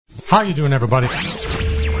How you doing, everybody?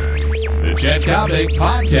 The Chet Kalnick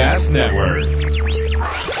Podcast Network.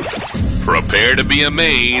 Prepare to be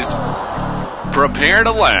amazed. Prepare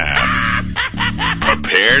to laugh.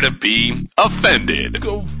 Prepare to be offended.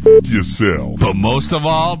 Go f*** yourself. But most of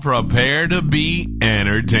all, prepare to be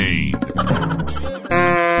entertained.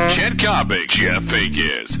 Chet Kalnick, Jeff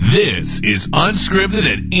Pincus. This is unscripted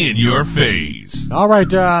and in your face. All right,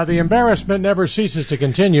 the embarrassment never ceases to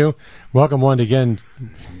continue. Welcome once again.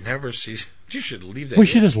 Never ceases. You should leave that. We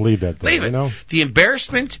should just leave that there, Leave it. you know? The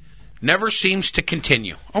embarrassment never seems to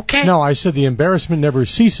continue. Okay? No, I said the embarrassment never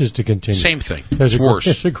ceases to continue. Same thing. There's It's worse.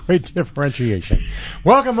 It's a great differentiation.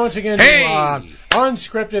 Welcome once again Hey! to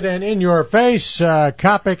Unscripted and In Your Face.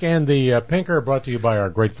 Kopic and the Pinker, brought to you by our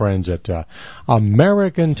great friends at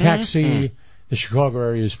American Taxi, the Chicago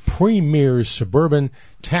area's premier suburban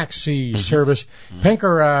taxi service.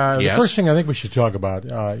 Pinker, Yes? the first thing I think we should talk about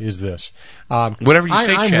is this. Whatever you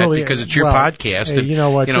say, I'm Chad, really- because it's your well, podcast. hey, And, you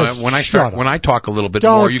know what? Just when I shut up. when I talk a little bit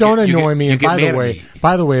more, you Don't get, you annoy get, me. You And get by mad the at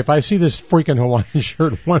way, me. if I see this freaking Hawaiian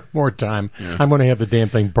shirt one more time, I'm going to have the damn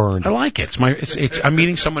thing burned. I like it. I'm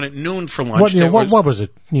meeting someone at noon for lunch. What was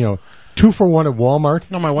it? 2 for $1 at Walmart?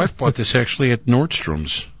 No, my wife bought this actually at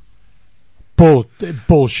Nordstrom's.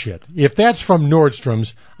 Bullshit. If that's from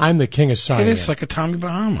Nordstrom's, I'm the king of Siam. It is like a Tommy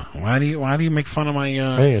Bahama. Why do you make fun of my?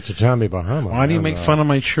 Hey, it's a Tommy Bahama. Why do you make fun of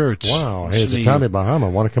my shirts? Wow, hey, it's a Tommy Bahama.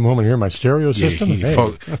 Want to come home and hear my stereo system? Hey.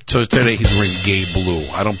 So today he's wearing gay blue.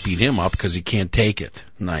 I don't beat him up because he can't take it.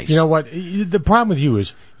 Nice. You know what? The problem with you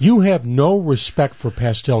is you have no respect for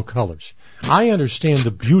pastel colors. I understand the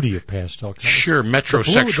beauty of pastel colors. Sure,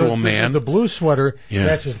 metrosexual man. The blue sweater Yeah.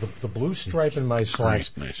 matches the blue stripe in my slacks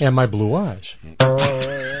Nice. and my blue eyes.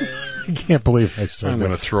 I can't believe I said I'm that.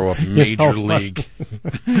 going to throw up Major know, League.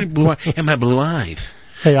 Blue eye, and my blue eyes.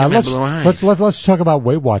 Hey, And my let's blue eyes. talk about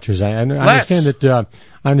Weight Watchers. I understand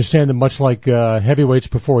that much like heavyweights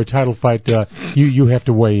before a title fight, you have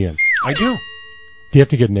to weigh in. I do. Do you have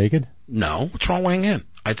to get naked? No, what's wrong weighing in?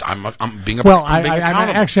 I'm being a Well, I'm being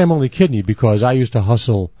accountable. I'm only kidding you because I used to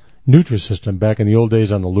hustle Nutrisystem back in the old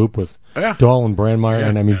days on the Loop with Yeah. Dahl and Brandmeier, Yeah.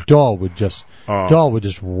 and I mean Dahl would just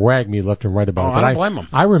rag me left and right about it. I But don't blame him.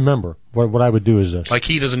 I remember what I would do is this. Like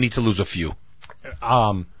he doesn't need to lose a few.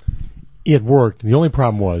 It worked. The only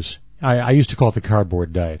problem was I used to call it the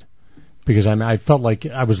cardboard diet because I felt like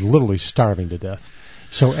I was literally starving to death.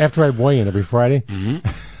 So after I'd weigh in every Friday,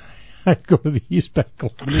 I'd go to the East Bank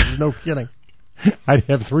Club. This is no kidding. I'd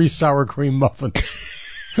have 3 sour cream muffins.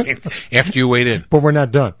 After you weighed in. But we're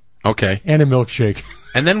not done. Okay. And a milkshake.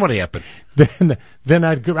 And then what happened? Then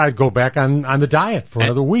I'd go back on the diet for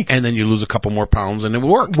another week. And then you lose a couple more pounds and it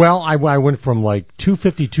worked. Well, I went from like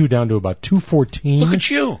 252 down to about 214. Look at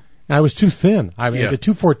you. I was too thin. I mean, Yeah. the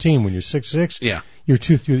 214 when you're 6'6", Yeah. you're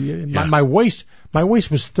too. My waist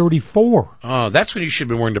was 34. Oh, that's when you should have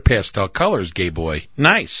been wearing the pastel colors, gay boy.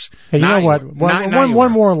 Nice. Hey, you Now know what? now you One are.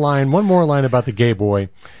 more line about the gay boy.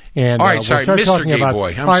 And All right, we'll sorry, start Mr. talking Gay about,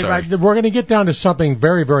 Boy. I'm all right, sorry. We're going to get down to something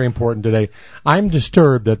very, very important today. I'm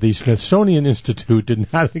disturbed that the Smithsonian Institute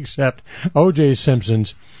did not accept O.J.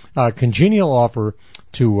 Simpson's congenial offer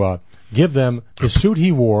to give them the suit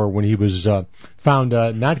he wore when he was found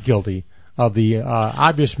not guilty of the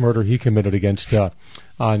obvious murder he committed against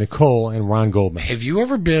Nicole and Ron Goldman. Have you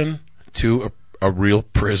ever been to a real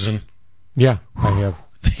prison? Yeah, I have.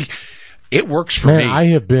 It works for Man, me. I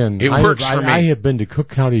have been. It works for me. I have been to Cook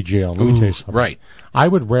County Jail. Let me tell you something. Right. I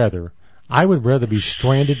would rather be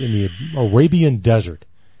stranded in the Arabian desert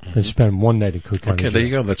than spend one night in Cook County Okay, Jail. there you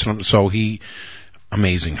go. That's what so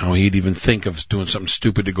amazing how he'd even think of doing something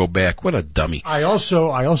stupid to go back. What a dummy. I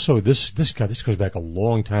also this goes back a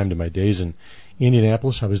long time to my days in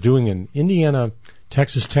Indianapolis. I was doing an Indiana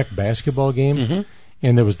Texas Tech basketball game,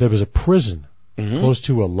 and there was a prison close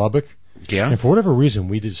to Lubbock. Yeah. And for whatever reason,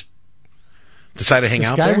 we just Decided to hang this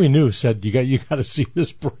out guy there? we knew said you got to see this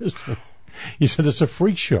prison. He said it's a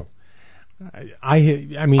freak show.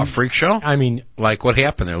 I mean A freak show? I mean, Like what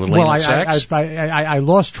happened there? well, Lane sex? I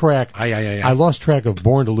lost track. I lost track of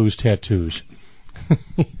Born to Lose tattoos.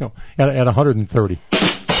 At 130.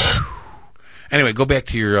 Anyway, go back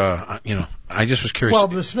to your, I just was curious. Well,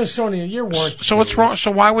 the Smithsonian, you weren't. So what's wrong?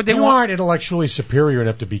 So why would they You want? aren't intellectually superior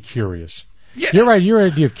enough to be curious. Yeah. You're right. Your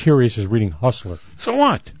idea of curious is reading Hustler. So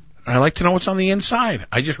what? I like to know what's on the inside.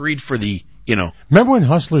 I just read for the, Remember when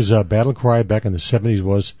Hustler's battle cry back in the 70s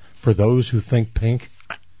was, for those who think pink?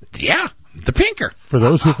 Yeah, the pinker. For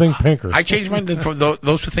those who think pinker. I changed mine to for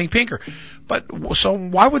those who think pinker. But so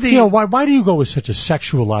why would they? Why do you go with such a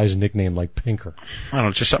sexualized nickname like Pinker? I don't know.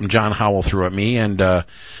 It's just something John Howell threw at me, and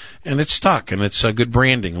and it's stuck, and it's good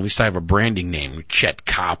branding. At least I have a branding name, Chet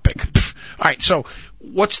Kopic. Pff. All right, so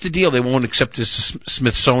what's the deal? They won't accept this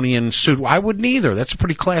Smithsonian suit. I wouldn't either. That's a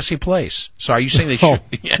pretty classy place. So are you saying they should?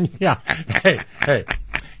 Yeah. Hey.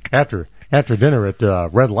 After dinner at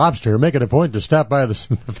Red Lobster, make it a point to stop by the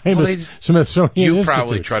famous Smithsonian You Institute.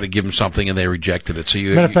 probably tried to give them something and they rejected it, so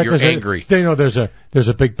Matter of fact, you're angry. There's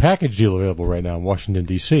a big package deal available right now in Washington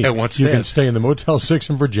D.C. And what's you that? can stay in the Motel 6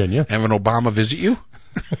 in Virginia. Have an Obama visit you?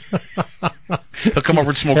 He'll come over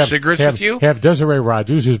and smoke cigarettes with you? Have Desiree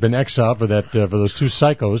Rogers, who's been exiled for those two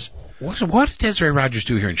psychos. What did Desiree Rogers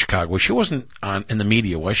do here in Chicago? She wasn't in the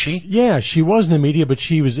media, was she? Yeah, she was in the media, but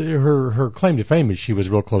she was her claim to fame is she was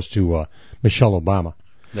real close to Michelle Obama.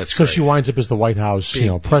 That's so great. she winds up as the White House,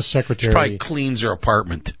 press secretary. She probably cleans her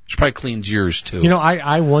apartment. She probably cleans yours too.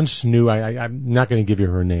 I once knew. I'm not going to give you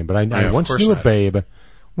her name, but I once knew a babe.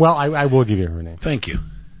 Well, I will give you her name. Thank you.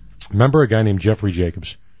 Remember a guy named Jeffrey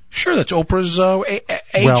Jacobs? Sure, that's Oprah's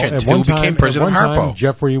agent who became president of Harpo.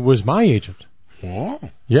 Jeffrey was my agent. Oh.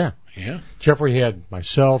 Yeah. Yeah. Jeffrey had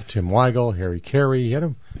myself, Tim Weigel, Harry Carey. He had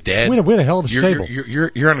a dead. We had a hell of a stable.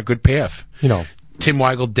 You're on a good path. Tim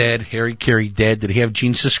Weigel dead, Harry Carey dead. Did he have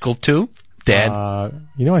Gene Siskel too? Dead.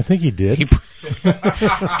 I think he did.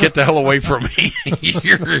 Get the hell away from me.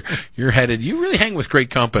 You're headed. You really hang with great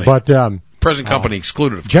company. But present company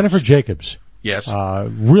excluded. Of Jennifer course. Jacobs. Yes.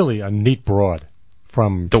 Really a neat broad.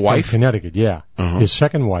 From Connecticut, yeah. Uh-huh. His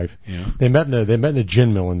second wife. Yeah. They met in a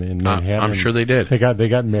gin mill in Manhattan. I'm sure they did. They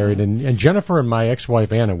got married, and Jennifer and my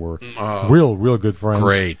ex-wife Anna were real good friends.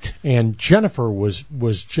 Great. And Jennifer was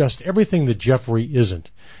just everything that Jeffrey isn't.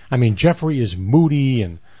 I mean, Jeffrey is moody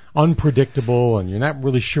and unpredictable, and you're not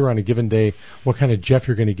really sure on a given day what kind of Jeff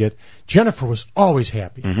you're going to get. Jennifer was always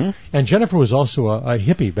happy, and Jennifer was also a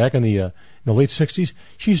hippie back in the late '60s.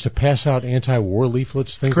 She used to pass out anti-war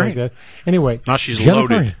leaflets, things like that. Anyway, now she's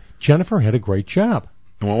loaded. Jennifer had a great job.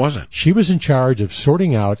 And what was it? She was in charge of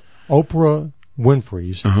sorting out Oprah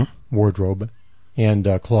Winfrey's wardrobe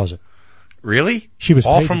and closet. Really? She was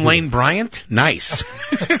all from Lane Bryant? Nice.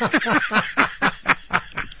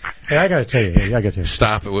 Hey, I got to tell you.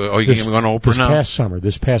 Stop it. Oh, you're going to Oprah now?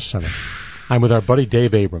 This past summer, I'm with our buddy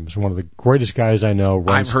Dave Abrams, one of the greatest guys I know.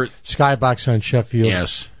 I've heard Skybox on Sheffield.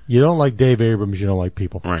 Yes. You don't like Dave Abrams, you don't like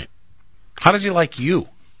people. Right. How does he like you?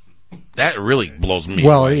 That really blows me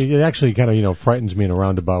Well, away. It actually kind of, frightens me in a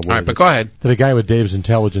roundabout way. All right, but go ahead. That a guy with Dave's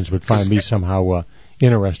intelligence would find me somehow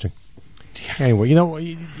interesting.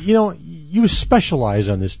 Anyway, you specialize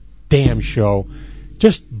on this damn show,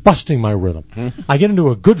 just busting my rhythm. I get into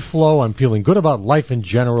a good flow. I'm feeling good about life in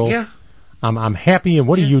general. Yeah. I'm happy, and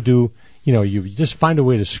what do? You just find a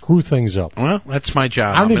way to screw things up. Well, that's my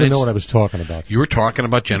job. I don't even know what I was talking about. You were talking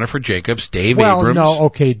about Jennifer Jacobs, Dave Abrams. Well, no,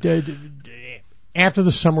 okay. After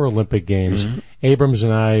the Summer Olympic Games, Abrams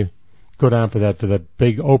and I go down for that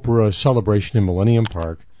big Oprah celebration in Millennium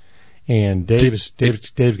Park, and Dave's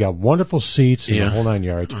got wonderful seats in the whole 9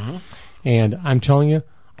 yards. And I'm telling you,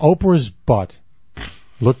 Oprah's butt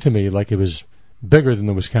looked to me like it was bigger than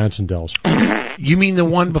the Wisconsin Dells. You mean the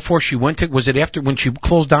one before she went to? Was it after when she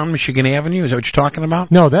closed down Michigan Avenue? Is that what you're talking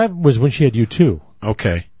about? No, that was when she had U2.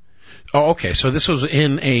 Okay. Oh, okay. So this was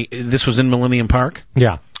in Millennium Park.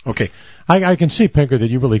 Yeah. Okay. I can see, Pinker, that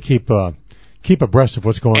you really keep abreast of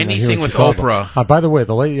what's going on here in Anything with Chicago. Oprah. By the way,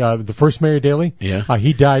 the first Mayor Daley, he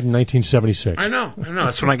died in 1976. I know.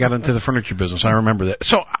 That's when I got into the furniture business. I remember that.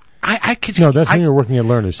 So I could. No, that's when you were working at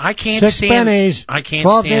Learners. I can't 6 stand. pennies. I can't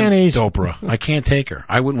 12 stand pennies. Oprah. I can't take her.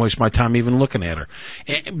 I wouldn't waste my time even looking at her.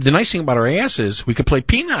 And the nice thing about her ass is we could play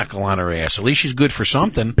pinochle on her ass. At least she's good for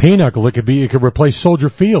something. Pinochle. It could replace Soldier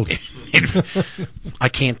Field. I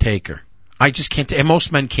can't take her. I just can't, and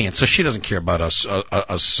most men can't. So she doesn't care about us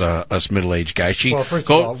middle-aged guys. Well, first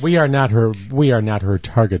of all, we are not her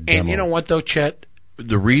target demo. And you know what, though, Chet?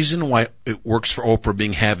 The reason why it works for Oprah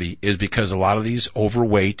being heavy is because a lot of these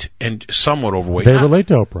overweight and somewhat overweight. They relate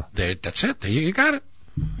to Oprah. That's it. You got it.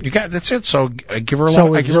 That's it. So I give her a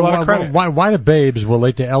lot of credit. Why do babes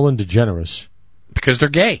relate to Ellen DeGeneres? Because they're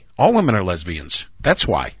gay. All women are lesbians. That's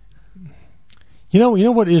why. You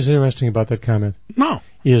know what is interesting about that comment? No.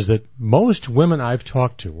 Is that most women I've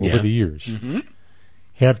talked to over the years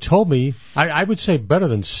have told me, I would say better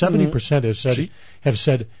than 70% have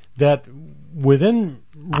said that within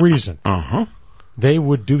reason they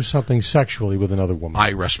would do something sexually with another woman.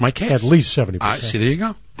 I rest my case. At least 70%. See, there you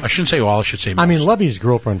go. I shouldn't say all. I should say most. I mean, Lovey's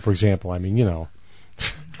girlfriend, for example. I mean,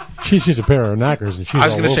 she sees a pair of knockers and she's I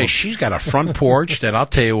was going to say, she's got a front porch that I'll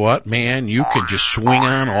tell you what, man, you could just swing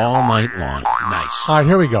on all night long. Nice. All right,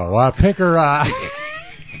 here we go. Pinker,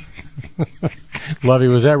 Lovey,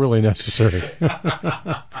 was that really necessary?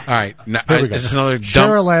 All right. Now, Here we go. is this another dumb...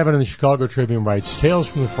 Cheryl Lavin in the Chicago Tribune writes, Tales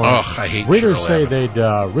from the Farm. Ugh, I hate Readers Cheryl say Lavin.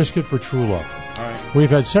 they'd risk it for true love. All right. We've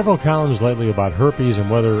had several columns lately about herpes and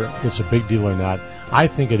whether it's a big deal or not. I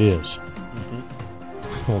think it is.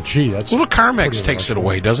 Well, gee, that's... Little Carmex pretty takes it rough.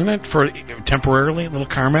 away, doesn't it? For temporarily, little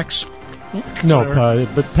Carmex. No,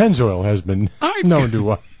 but Pennzoil has been I- known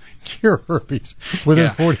to cure herpes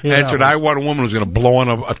within 48 hours. That's what I want. A woman who's going to blow on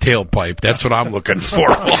a tailpipe. That's what I'm looking for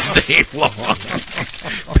all day long.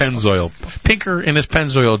 Pennzoil. Pinker and his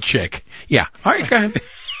Pennzoil chick. Yeah. All right, go ahead.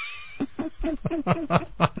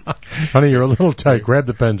 Honey, you're a little tight. Grab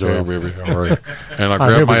the Pennzoil. All right. And I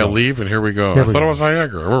Here grab we my go. Aleve, and here we go. Here I we thought go. it was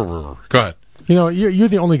Viagra. Go ahead. You know, you're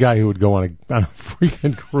the only guy who would go on a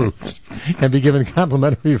freaking cruise and be given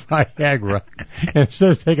complimentary Viagra. And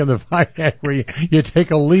instead of taking the Viagra, you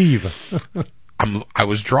take a leave. I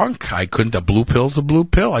was drunk. I couldn't. The blue pill's the blue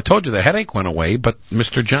pill. I told you the headache went away, but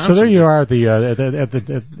Mr. Johnson. So there you are at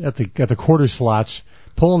the quarter slots,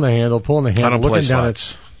 pulling the handle, I don't play looking down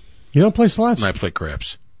slots. You don't play slots? And I play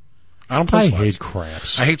craps. I don't play I slots. hate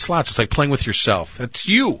craps. I hate slots. It's like playing with yourself. That's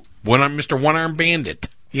you. When I'm Mr. One-Armed Bandit.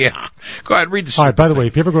 Yeah. Go ahead, read the All right, by the thing. way,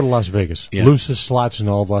 if you ever go to Las Vegas, Yeah. loosest slots in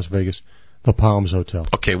all of Las Vegas, the Palms Hotel.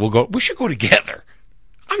 Okay, we'll go. We should go together.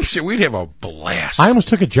 I'm serious. We'd have a blast. I almost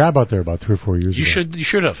took a job out there about 3 or 4 years You ago.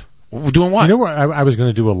 should have. We're doing what? You know where I was going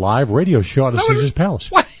to do a live radio show at No, Caesar's Palace.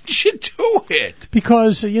 Why didn't you do it?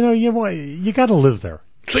 Because, you got to live there.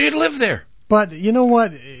 So you'd live there. But you know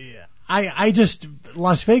what? I just,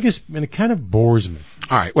 Las Vegas, and it kind of bores me.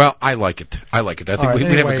 All right. Well, I like it. I think All right,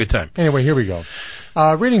 we'd have a good time. Anyway, here we go.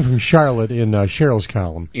 Reading from Charlotte in Cheryl's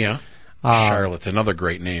column. Yeah. Uh, Charlotte, another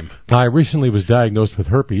great name. I recently was diagnosed with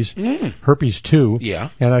herpes, herpes 2, Yeah.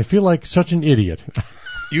 and I feel like such an idiot.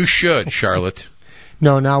 You should, Charlotte.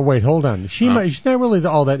 No, now wait, hold on. She's not really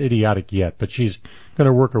all that idiotic yet, but she's going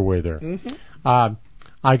to work her way there.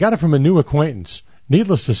 I got it from a new acquaintance.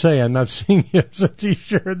 Needless to say, I'm not seeing him since he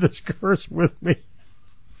shared this curse with me.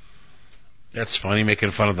 That's funny,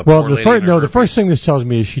 making fun of the Well, poor the lady. first, in no, her the first thing this tells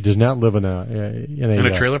me is she does not live in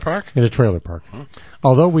a trailer park. In a trailer park.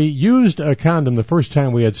 Although we used a condom the first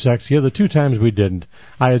time we had sex, the other 2 times we didn't.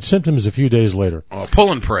 I had symptoms a few days later. Oh,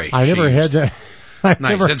 pull and pray. I never had that. I Nice,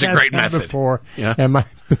 never that's a had great that method. before. Yeah. And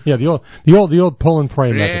the old pull and pray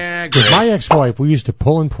Yeah, method. With great. my ex-wife, we used to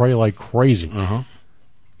pull and pray like crazy.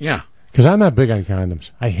 Yeah. Because I'm not big on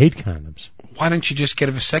condoms. I hate condoms. Why don't you just get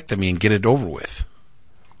a vasectomy and get it over with?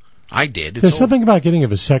 I did. It's There's over. something about getting a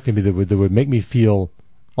vasectomy that would make me feel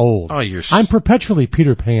old. Oh, you're. I'm perpetually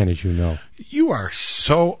Peter Pan, as you know. You are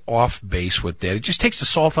so off base with that. It just takes the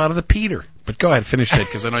salt out of the Peter. But go ahead, finish that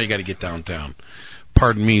because I know you got to get downtown.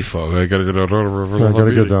 Pardon me, folks. I got to go downtown. I got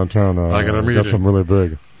to get downtown. I got a got meeting. something really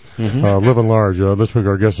big. Living large. This week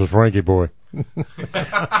our guest is Frankie Boy.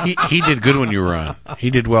 He did good when you were on.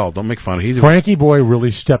 He did well. Don't make fun of him. Frankie Boy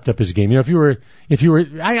really stepped up his game. You know, if you were,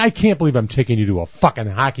 I can't believe I'm taking you to a fucking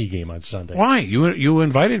hockey game on Sunday. Why? You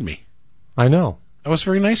invited me. I know. That was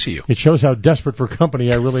very nice of you. It shows how desperate for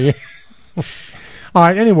company I really am. All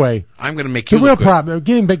right. Anyway, I'm going to make the you real look good. problem,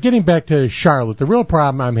 getting back to Charlotte, the real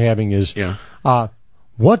problem I'm having is, Yeah.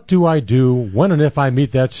 what do I do when and if I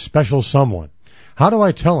meet that special someone? How do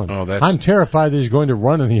I tell him? Oh, that's- I'm terrified that he's going to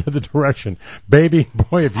run in the other direction. Baby,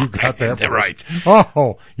 boy, if you got that Right.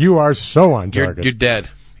 Oh, you are so on target. You're dead.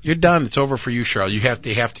 You're done. It's over for you, Charlotte. You have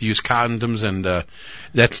to use condoms, and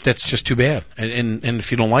that's just too bad. And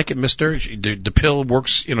if you don't like it, Mister, the pill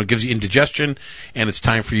works. Gives you indigestion, and it's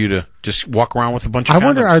time for you to just walk around with a bunch of. I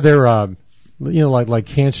wonder, condoms. are there, like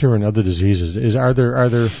cancer and other diseases? Are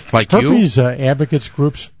there Like you? herpes advocates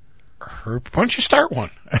groups? Why don't you start one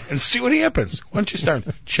and see what happens? Why don't you start?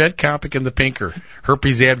 Chet Kopic and the Pinker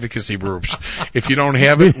herpes advocacy groups. If you don't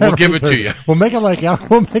have it, we'll give it to you. We'll make it like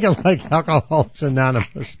Alcoholics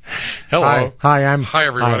Anonymous. Hello. Hi,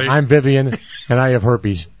 everybody. I'm Vivian, and I have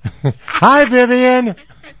herpes. Hi, Vivian.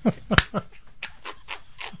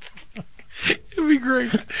 It'd be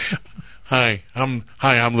great. Hi,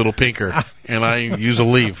 I'm Little Pinker, and I use a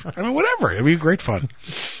leave. I mean, whatever. It'd be great fun.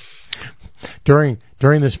 During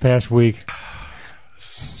this past week,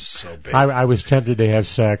 So big. I was tempted to have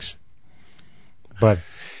sex, but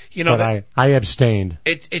I abstained.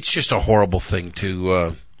 It's just a horrible thing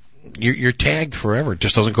to. You're tagged forever. It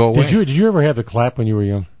just doesn't go away. Did you ever have the clap when you were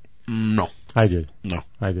young? No. I did. No.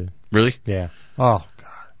 I did. Really? Yeah. Oh God.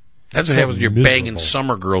 That's what happens when you're Miserable. banging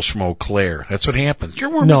summer girls from Eau Claire. That's what happens.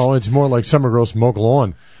 No, it's more like Summer Girls Smoke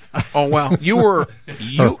Lawn Oh well, you.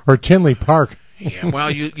 or Tinley Park. Yeah,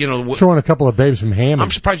 well, Throwing a couple of babes from Hammond. I'm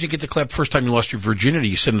surprised you get the clap first time you lost your virginity.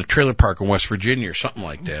 You said in a trailer park in West Virginia or something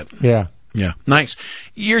like that. Yeah. Yeah, nice.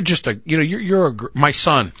 You're just my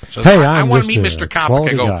son. Says, Hey, I I'm want to just meet a Mr. Kopic. I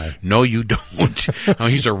quality go, guy. no, you don't. No,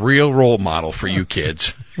 he's a real role model for you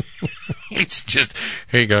kids. It's just,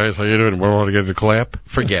 hey guys, how you doing? We want to get the clap?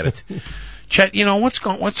 Forget it. Chet,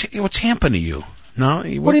 what's happened to you? No,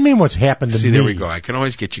 What do you mean? What's happened to See, me? there we go. I can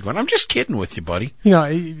always get you going. I'm just kidding with you, buddy.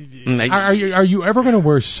 Are you ever going to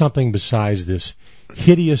wear something besides this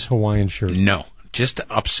hideous Hawaiian shirt? No. Just to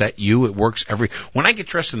upset you. It works when I get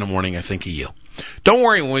dressed in the morning, I think of you. Don't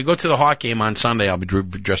worry, when we go to the Hawk game on Sunday, I'll be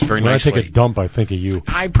dressed very When nicely. I take a dump, I think of you.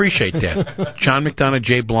 I appreciate that. John McDonough,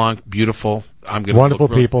 Jay Blanc, beautiful. I'm going Wonderful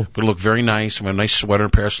people. Going to look very nice. I'm going to have a nice sweater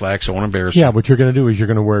and a pair of slacks. I won't embarrass you. Yeah, what you're going to do is you're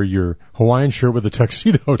going to wear your Hawaiian shirt with a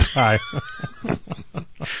tuxedo tie.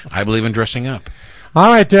 I believe in dressing up. All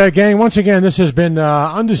right, gang, once again, this has been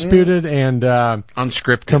undisputed and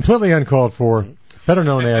Unscripted. completely uncalled for, better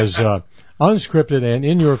known as unscripted and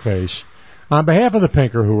in your face. On behalf of the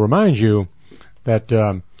Pinker, who reminds you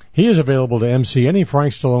that he is available to MC any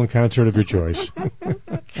Frank Stallone concert of your choice.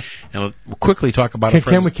 And we'll quickly talk about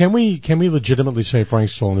Can we legitimately say Frank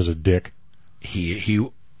Stallone is a dick?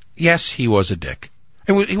 Yes, he was a dick.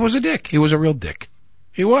 He was a dick. He was a real dick.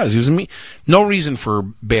 He was. He was no reason for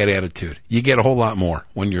bad attitude. You get a whole lot more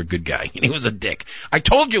when you're a good guy. And he was a dick. I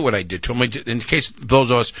told you what I did to him. In case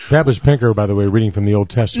those of us. That was Pinker, by the way, reading from the Old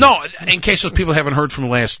Testament. No, in case those people haven't heard from the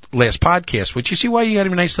last podcast, which you see why you got to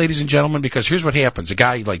be nice, ladies and gentlemen, because here's what happens. A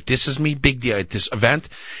guy disses me, big deal at this event,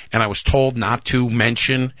 and I was told not to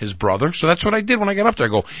mention his brother. So that's what I did when I got up there. I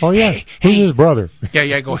go, oh yeah, hey, who's his brother? Yeah,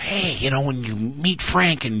 I go, hey, when you meet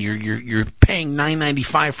Frank and you're paying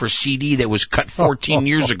 $9.95 for a CD that was cut 14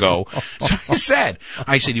 years ago. So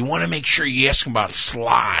I said, you want to make sure you ask him about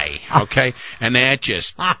Sly, okay? And that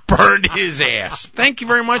just burned his ass. Thank you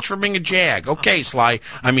very much for being a jag. Okay, Sly.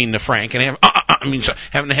 I mean, Frank, and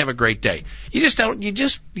having to have a great day. You just don't.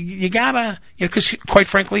 You gotta. Because quite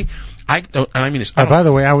frankly, I mean this. By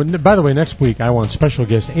the way, next week I want special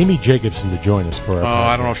guest Amy Jacobson to join us for.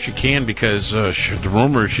 I don't know if she can because the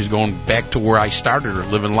rumor is she's going back to where I started her,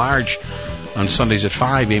 living large. On Sundays at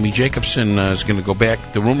 5, Amy Jacobson is going to go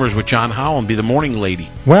back. The rumors with John Howell and be the morning lady.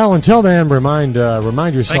 Well, until then, remind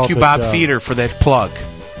yourself. Thank you, Bob Feeder, for that plug.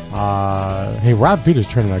 Hey, Rob Feeder's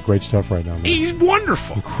turning out great stuff right now. Man. He's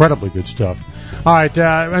wonderful. Incredibly good stuff. All right,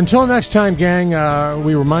 until next time, gang,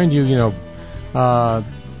 we remind you,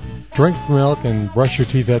 drink milk and brush your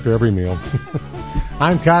teeth after every meal.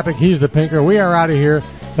 I'm Kopic, he's the Pinker. We are out of here.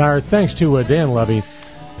 Our thanks to Dan Levy.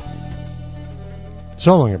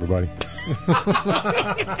 So long, everybody.